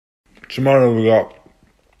Tomorrow we got...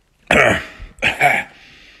 I'm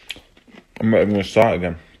not even going to start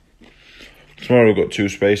again. Tomorrow we've got 2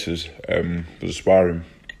 spaces for the sparring.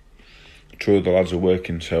 2 of the lads are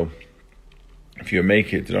working, so if you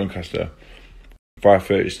make it to Doncaster,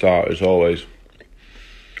 5:30 start as always.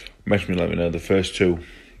 Message me, let me know. The first 2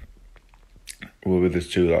 were with us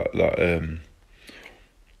 2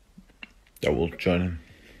 that will join in.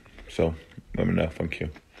 So let me know. Thank you.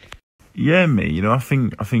 Yeah, mate. I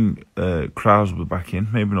think crowds will be back in.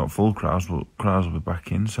 Maybe not full crowds, but crowds will be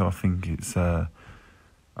back in. So I think it's a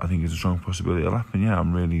strong possibility it'll happen. Yeah,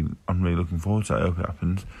 I'm really looking forward to it. I hope it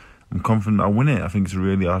happens. I'm confident I'll win it. I think it's a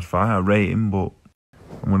really hard fight. I rate him, but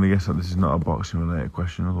I'm going to guess that this is not a boxing related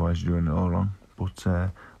question. Otherwise, you're doing it all wrong. But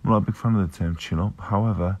I'm not a big fan of the term chin up.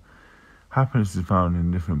 However, happiness is found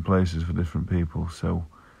in different places for different people. So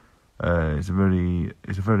it's a very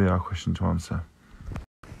hard question to answer.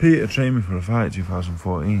 Peter trained me for a fight in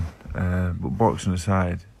 2014, but boxing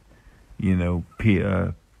aside,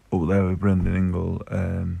 Peter up there with Brendan Ingle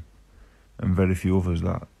and very few others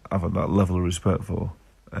that I've had that level of respect for,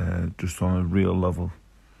 just on a real level.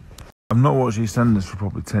 I've not watched EastEnders for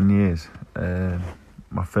probably 10 years.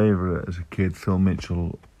 My favourite as a kid, Phil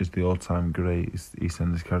Mitchell, is the all-time great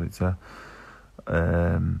EastEnders character.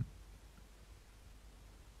 I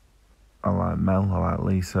like Mel, I like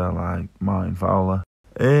Lisa, I like Martin Fowler.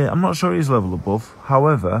 I'm not sure he's level above.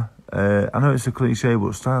 However, I know it's a cliche,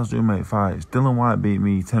 but styles do make fights. Dylan White beat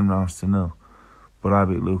me 10 rounds to 0, but I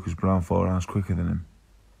beat Lucas Brown 4 rounds quicker than him.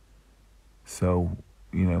 So,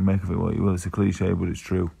 make of it what you will. It's a cliche, but it's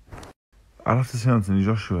true. I'd have to say Anthony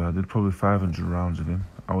Joshua. I did probably 500 rounds of him.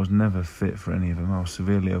 I was never fit for any of them. I was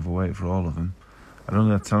severely overweight for all of them. I'd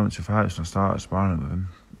only had talent to fight, so I started sparring with him,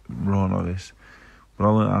 raw novice. But I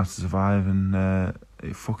learned how to survive, and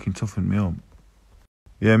it fucking toughened me up.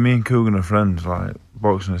 Yeah, me and Coogan are friends, like,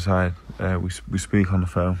 boxing aside. We speak on the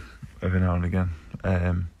phone every now and again.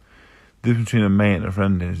 The difference between a mate and a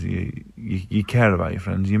friend is you care about your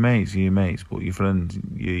friends. Your mates are your mates, but your friends,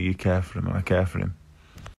 you care for them, and I care for him.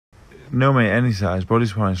 No, mate, any size. Body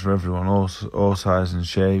sparring's for everyone, all sizes and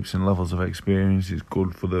shapes and levels of experience. It's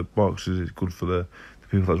good for the boxers, it's good for the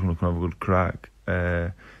people that just want to come have a good crack.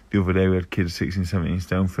 The other day we had kids 16, 17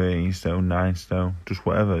 stone, 13 stone, 9 stone, just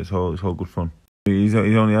whatever. It's all good fun. He's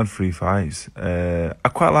only had 3 fights. I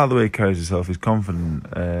quite like the way he carries himself. He's confident,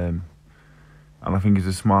 and I think he's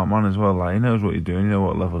a smart man as well. Like, he knows what he's doing, he knows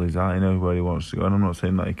what level he's at, he knows where he wants to go. And I'm not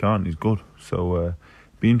saying that he can't. He's good. So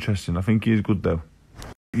be interesting. I think he is good though.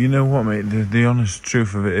 You know what, mate? The honest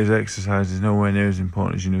truth of it is, exercise is nowhere near as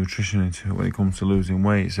important as your nutrition when it comes to losing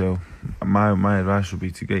weight. So my advice would be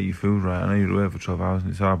to get your food right. I know you're away for 12 hours and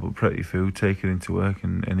it's hard, but prep your food, take it into work,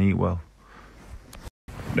 and eat well.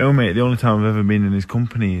 No, mate, the only time I've ever been in his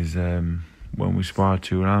company is when we sparred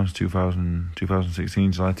 2 rounds,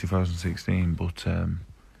 2016, July 2016. But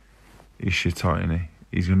he's shit hot, isn't he?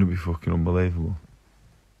 He's going to be fucking unbelievable.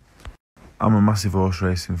 I'm a massive horse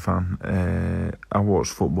racing fan. I watch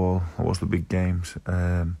football, I watch the big games.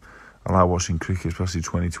 I like watching cricket, especially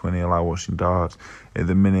 2020. I like watching darts. At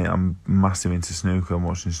the minute, I'm massive into snooker. I'm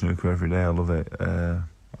watching snooker every day. I love it. I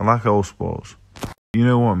like all sports. You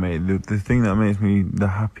know what, mate? The thing that makes me the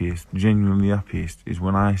happiest, genuinely happiest, is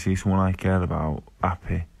when I see someone I care about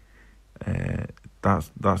happy. That's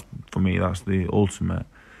for me. That's the ultimate.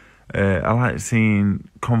 I like seeing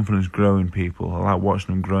confidence grow in people. I like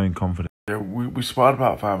watching them grow in confidence. Yeah, we sparred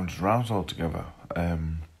about 500 rounds altogether.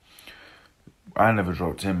 I never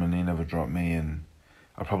dropped him, and he never dropped me, and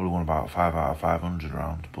I probably won about 5 out of 500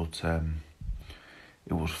 rounds. But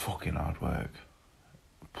it was fucking hard work.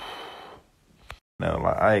 No,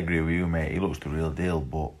 like, I agree with you, mate. He looks the real deal,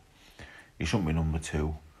 but he shouldn't be number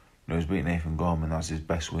 2. He's beating Nathan Gorman. That's his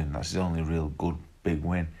best win. That's his only real good big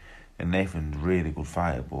win. And Nathan's a really good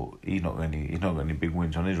fighter, but he's not got any big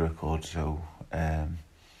wins on his record. So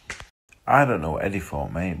I don't know what Eddie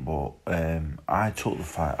thought, mate, but I took the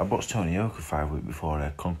fight. I boxed Tony Yoka 5 weeks before. I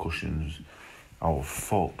had concussions. I was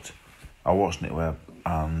fucked. I watched it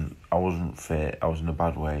and I wasn't fit. I was in a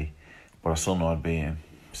bad way, but I still know I'd beat him.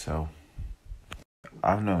 So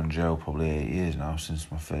I've known Joe probably 8 years now, since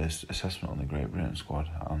my first assessment on the Great Britain squad.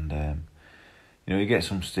 And, he gets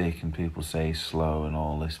some stick and people say he's slow and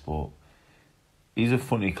all this, but he's a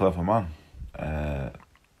funny, clever man. I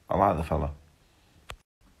like the fella.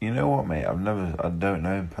 You know what, mate? I don't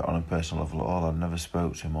know him on a personal level at all. I've never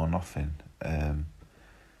spoke to him or nothing.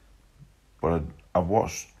 But I've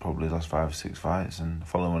watched probably the last 5 or 6 fights and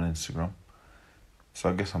follow him on Instagram. So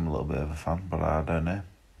I guess I'm a little bit of a fan, but I don't know.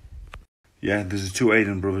 Yeah, there's the 2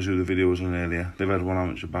 Aiden brothers who the video was on earlier. They've had one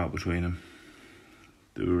amateur bout between them.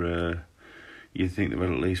 They were, you'd think they've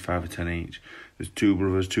had at least 5 or 10 each. There's 2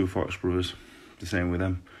 brothers, 2 Fox brothers, the same with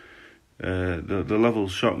them. The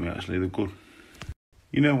levels shock me, actually, they're good.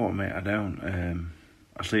 You know what, mate, I don't.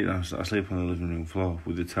 I sleep on the living room floor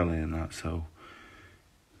with the telly and that, so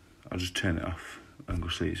I'll just turn it off and go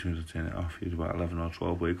sleep as soon as I turn it off. It's about 11 or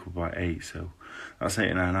 12, wake up about 8, so that's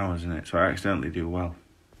 8 or 9 hours, isn't it? So I accidentally do well.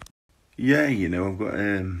 Yeah, you know, I've got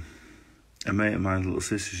a mate of mine, little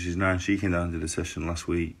sister, she's 9, she came down and did a session last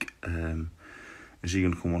week, and she's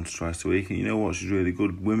going to come once or twice a week, and you know what, she's really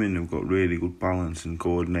good. Women have got really good balance and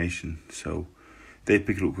coordination, so they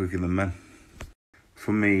pick it up quicker than men.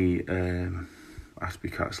 For me, I have to be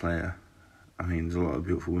Cat Slater. I mean, there's a lot of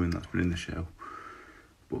beautiful women that's been in the show,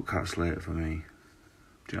 but Cat Slater for me,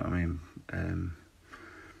 do you know what I mean?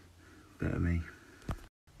 Better me.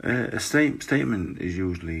 A statement is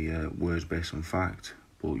usually words based on fact,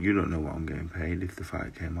 but you don't know what I'm getting paid if the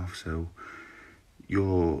fight came off, so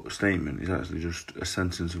your statement is actually just a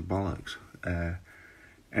sentence of bollocks.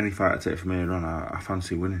 Any fight I take from here on, I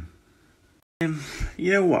fancy winning.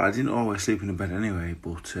 You know what, I didn't always sleep in a bed anyway,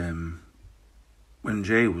 but when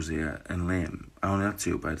Jay was here and Liam, I only had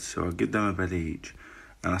 2 beds, so I'd give them a bed each,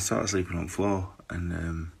 and I started sleeping on the floor,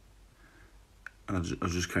 and I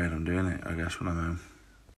just carried on doing it, I guess, when I'm home.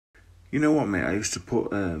 You know what, mate, I used to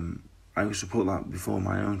put that before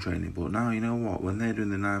my own training, but now, you know what, when they're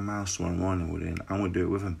doing the 9 miles tomorrow morning with it, I'm going to do it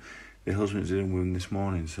with them. The husband's doing with them this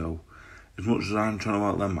morning, so as much as I'm trying to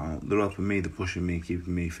help them out, they're helping me, they're pushing me,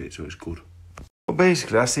 keeping me fit, so it's good. But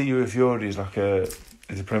basically, I see you with Fury as like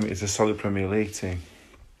it's a solid Premier League team.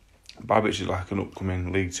 Babbage is like an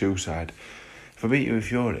upcoming League 2 side. If I beat you with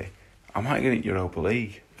Fury, I might get into Europa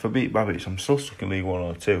League. If I beat Babbage, I'm still stuck in League 1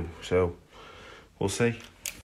 or 2, so we'll see.